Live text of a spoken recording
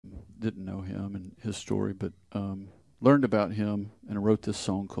didn't know him and his story, but learned about him, and I wrote this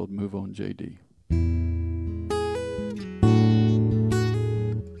song called Move On JD.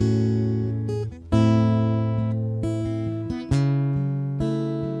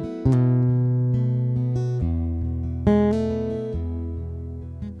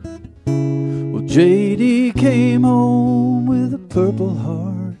 Well, JD came home with a Purple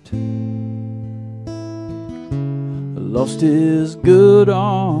Heart. Lost his good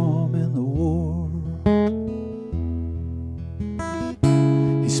arm in the war.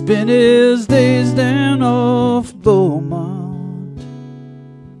 He spent his days down off Beaumont,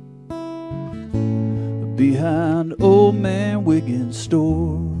 behind Old Man Wiggins'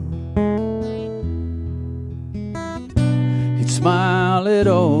 store. He'd smile at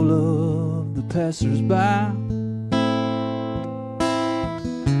all of the passers-by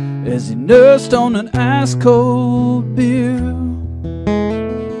as he nursed on an ice-cold beer,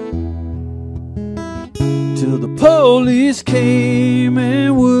 till the police came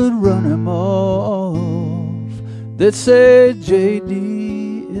and would run him off. They'd say,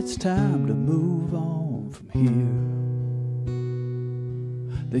 JD, it's time to move on from here.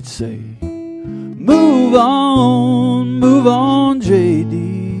 They'd say, move on, JD.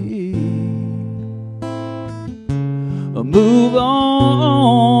 Move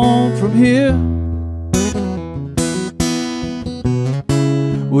on from here.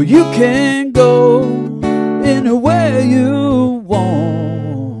 Well, you can go anywhere you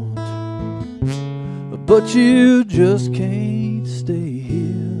want, but you just can't stay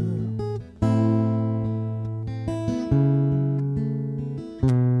here.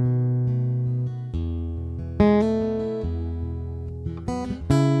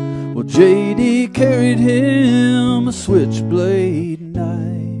 Well, JD carried him a switchblade knife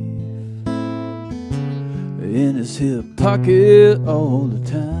in his hip pocket all the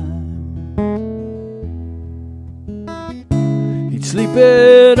time. He'd sleep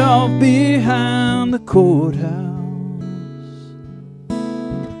it off behind the courthouse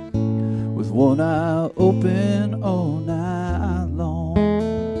with one eye open all night long.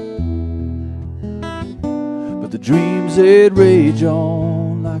 But the dreams, they'd rage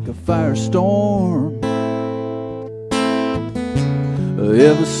on like a firestorm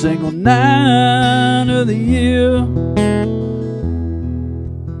every single night of the year.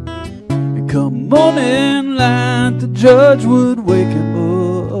 And come morning light, the judge would wake him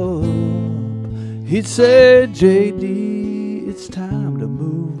up. He'd say, JD, it's time to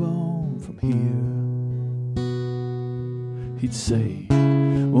move on from here. He'd say,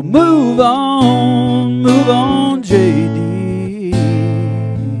 well, move on, JD.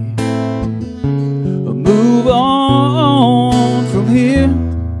 Move on from here.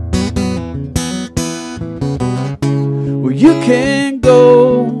 Well, you can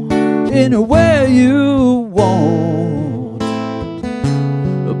go anywhere you want,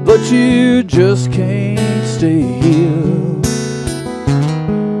 but you just can't stay here.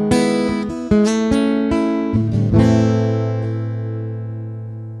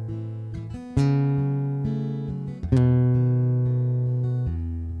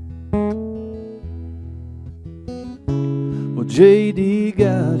 Well, JD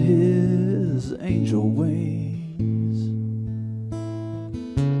got his angel wings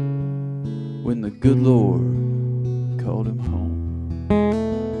when the good Lord called him home.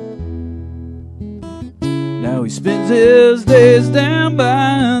 Now he spends his days down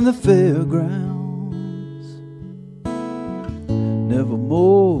by the fairgrounds,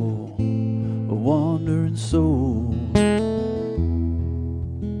 nevermore a wandering soul.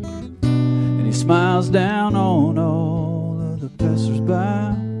 And he smiles down on all of the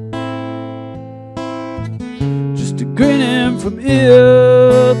passers-by, just a grinning from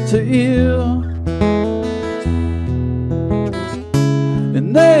ear to ear.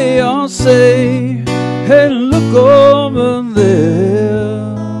 And they all say, hey, look over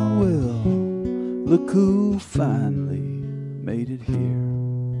there. Well, look who finally made it here.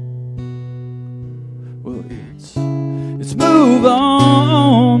 Well, it's move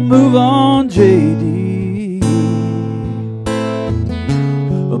on, JD.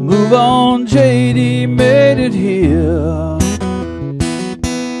 Move on, JD made it here.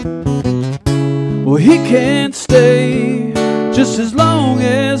 Well, he can't stay just as long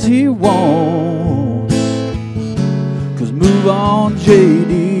as he wants, 'cause move on,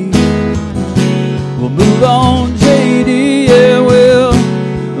 JD. Well, move on, JD, yeah, well,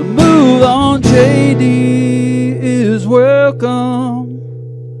 move on, JD is welcome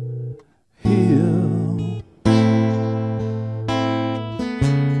here.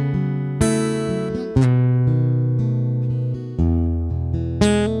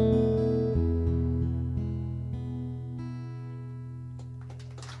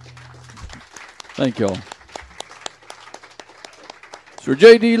 Thank y'all. It's for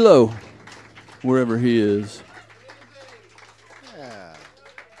J.D. Lowe, wherever he is. Yeah.